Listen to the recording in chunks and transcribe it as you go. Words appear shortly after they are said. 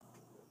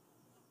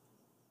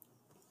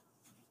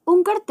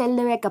Un cartel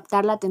debe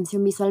captar la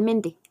atención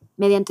visualmente,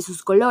 mediante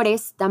sus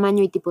colores,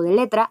 tamaño y tipo de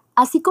letra,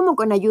 así como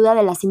con ayuda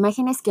de las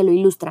imágenes que lo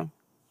ilustran.